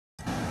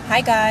Hi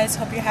guys,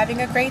 hope you're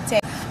having a great day.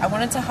 I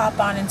wanted to hop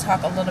on and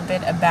talk a little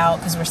bit about,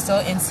 because we're still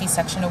in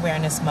C-section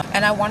awareness month,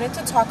 and I wanted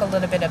to talk a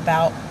little bit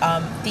about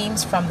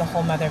themes from the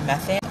Whole Mother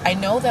Method. I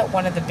know that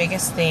one of the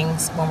biggest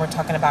things when we're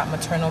talking about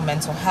maternal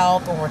mental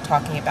health, when we're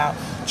talking about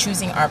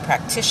choosing our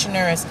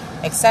practitioners,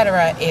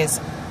 etc., is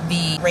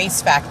the race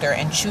factor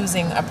and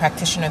choosing a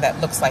practitioner that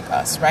looks like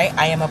us, right?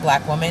 I am a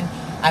Black woman,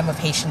 I'm of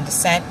Haitian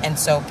descent, and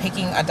so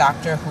picking a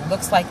doctor who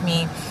looks like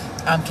me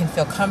can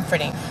feel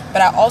comforting.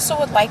 But I also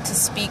would like to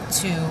speak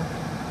to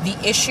the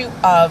issue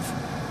of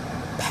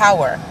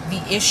power,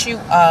 the issue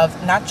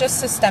of not just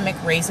systemic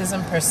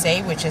racism per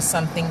se, which is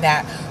something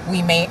that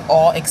we may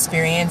all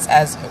experience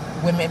as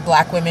women,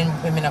 Black women,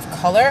 women of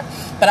color,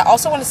 but I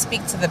also want to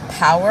speak to the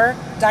power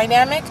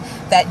dynamic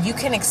that you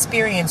can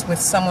experience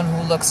with someone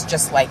who looks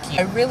just like you.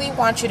 I really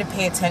want you to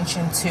pay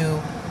attention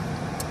to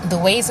the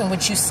ways in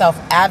which you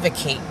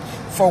self-advocate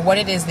for what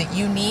it is that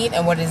you need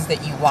and what it is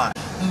that you want.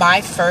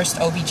 My first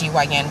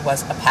OBGYN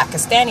was a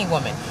Pakistani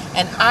woman,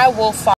 and I will follow